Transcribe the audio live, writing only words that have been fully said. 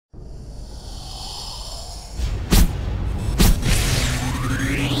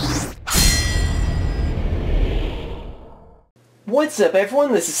What's up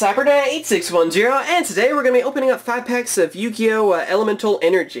everyone, this is CyberKnight8610, and today we're going to be opening up 5 packs of Yugioh Elemental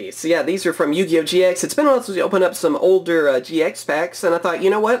Energy. So yeah, these are from Yugioh GX. It's been a while since we opened up some older GX packs, and I thought, you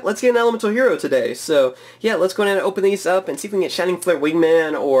know what, let's get an Elemental Hero today. So yeah, let's go ahead and open these up and see if we can get Shining Flare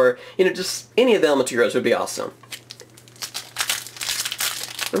Wingman, or, you know, just any of the Elemental Heroes would be awesome.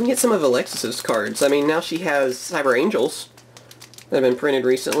 We can get some of Alexis's cards. I mean, now she has Cyber Angels that have been printed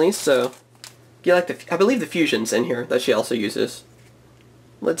recently, so... yeah, like I believe the fusion's in here that she also uses.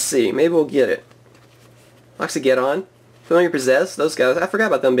 Let's see, maybe we'll get it. Get on. Familiar Possess, those guys. I forgot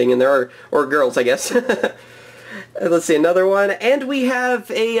about them being in there, or girls, I guess. Let's see, another one. And we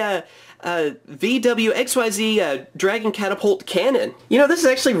have a VW XYZ Dragon Catapult Cannon. You know, this is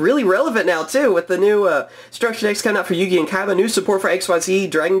actually really relevant now, too, with the new structure decks coming out for Yugi and Kaiba, new support for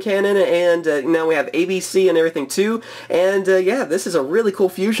XYZ Dragon Cannon, and now we have ABC and everything, too. And, yeah, this is a really cool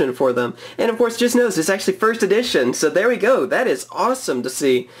fusion for them. And, of course, just notice, it's actually first edition, so there we go. That is awesome to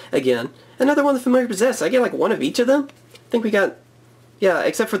see, again. Another one of the Familiar Possess. I get, like, one of each of them? I think we got, yeah,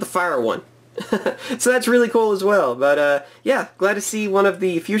 except for the fire one. So that's really cool as well, but yeah, glad to see one of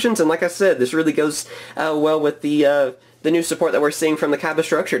the fusions, and like I said, this really goes well with the new support that we're seeing from the Kaiba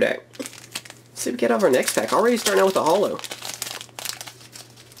structure deck. Let's see if we get out of our next pack. Already starting out with the holo.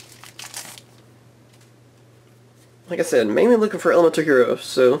 Like I said, mainly looking for Elemental Heroes,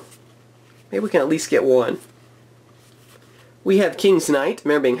 so maybe we can at least get one. We have King's Knight.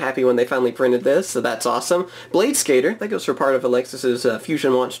 Remember being happy when they finally printed this, so that's awesome. Blade Skater, that goes for part of Alexis's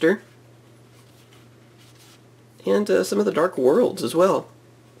fusion monster. And some of the Dark Worlds as well.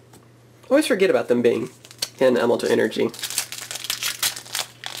 Always forget about them being in Elemental Energy.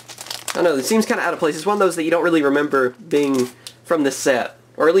 I don't know, it seems kind of out of place. It's one of those that you don't really remember being from this set.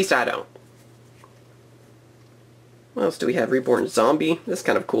 Or at least I don't. What else do we have? Reborn Zombie. That's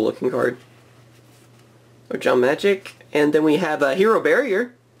kind of a cool looking card. Or Jump Magic. And then we have a Hero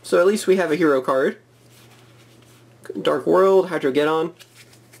Barrier. So at least we have a hero card. Dark World, Hydrogeddon.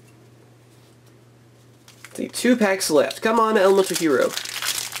 See, 2 packs left. Come on, Elemental Hero.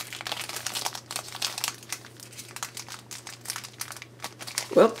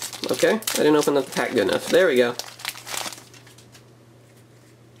 Well, okay. I didn't open up the pack good enough. There we go.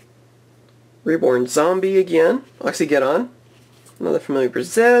 Reborn Zombie again. Get-on. Another Familiar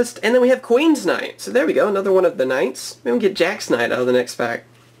Possessed. And then we have Queen's Knight. So there we go. Another one of the Knights. Maybe we'll get Jack's Knight out of the next pack.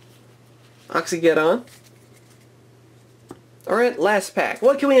 Get-on. Alright, last pack.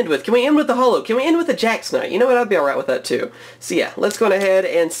 What can we end with? Can we end with the holo? Can we end with the Jack's Knight? You know what? I'd be alright with that too. So yeah, let's go ahead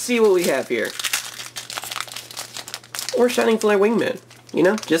and see what we have here. Or Shining Flare Wingman. You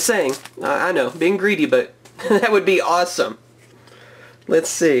know, just saying. I know, being greedy, but that would be awesome. Let's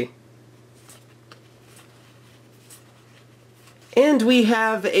see. And we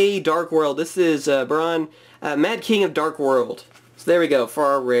have a Dark World. This is Baron, Mad King of Dark World. So there we go, for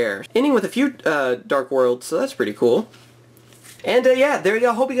our rare. Ending with a few Dark Worlds, so that's pretty cool. And yeah, there you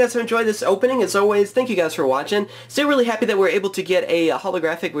go. Hope you guys have enjoyed this opening. As always, thank you guys for watching. Still really happy that we're able to get a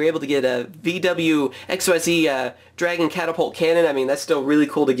holographic. We're able to get a VW XYZ Dragon Catapult Cannon. I mean, that's still really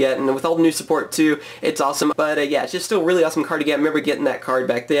cool to get. And with all the new support too, it's awesome. But yeah, it's just still a really awesome card to get. I remember getting that card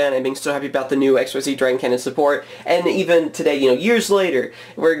back then and being so happy about the new XYZ Dragon Cannon support. And even today, you know, years later,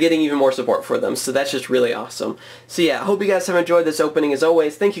 we're getting even more support for them. So that's just really awesome. So yeah, I hope you guys have enjoyed this opening. As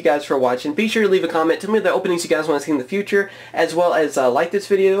always, thank you guys for watching. Be sure to leave a comment. Tell me the openings you guys want to see in the future, as well as like this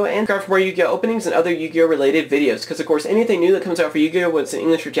video and subscribe for more Yu-Gi-Oh openings and other Yu-Gi-Oh related videos, because of course anything new that comes out for Yu-Gi-Oh, whether it's in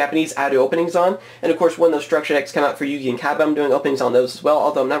English or Japanese, I do openings on. And of course when those structure decks come out for Yugi and Kaiba, I'm doing openings on those as well,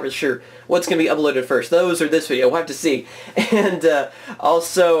 although I'm not really sure what's going to be uploaded first, those or this video, we'll have to see. And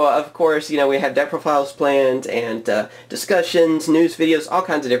also of course, you know, we have deck profiles planned and discussions, news videos, all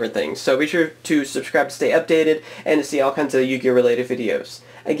kinds of different things. So be sure to subscribe to stay updated and to see all kinds of Yu-Gi-Oh related videos.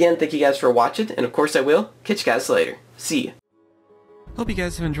 Again, thank you guys for watching, and of course I will catch you guys later. See ya. Hope you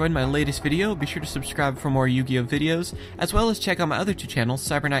guys have enjoyed my latest video. Be sure to subscribe for more Yu-Gi-Oh videos, as well as check out my other 2 channels,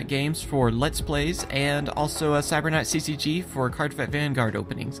 CyberKnight Games for Let's Plays, and also CyberKnight CCG for Card Fight Vanguard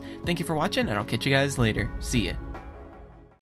openings. Thank you for watching, and I'll catch you guys later. See ya.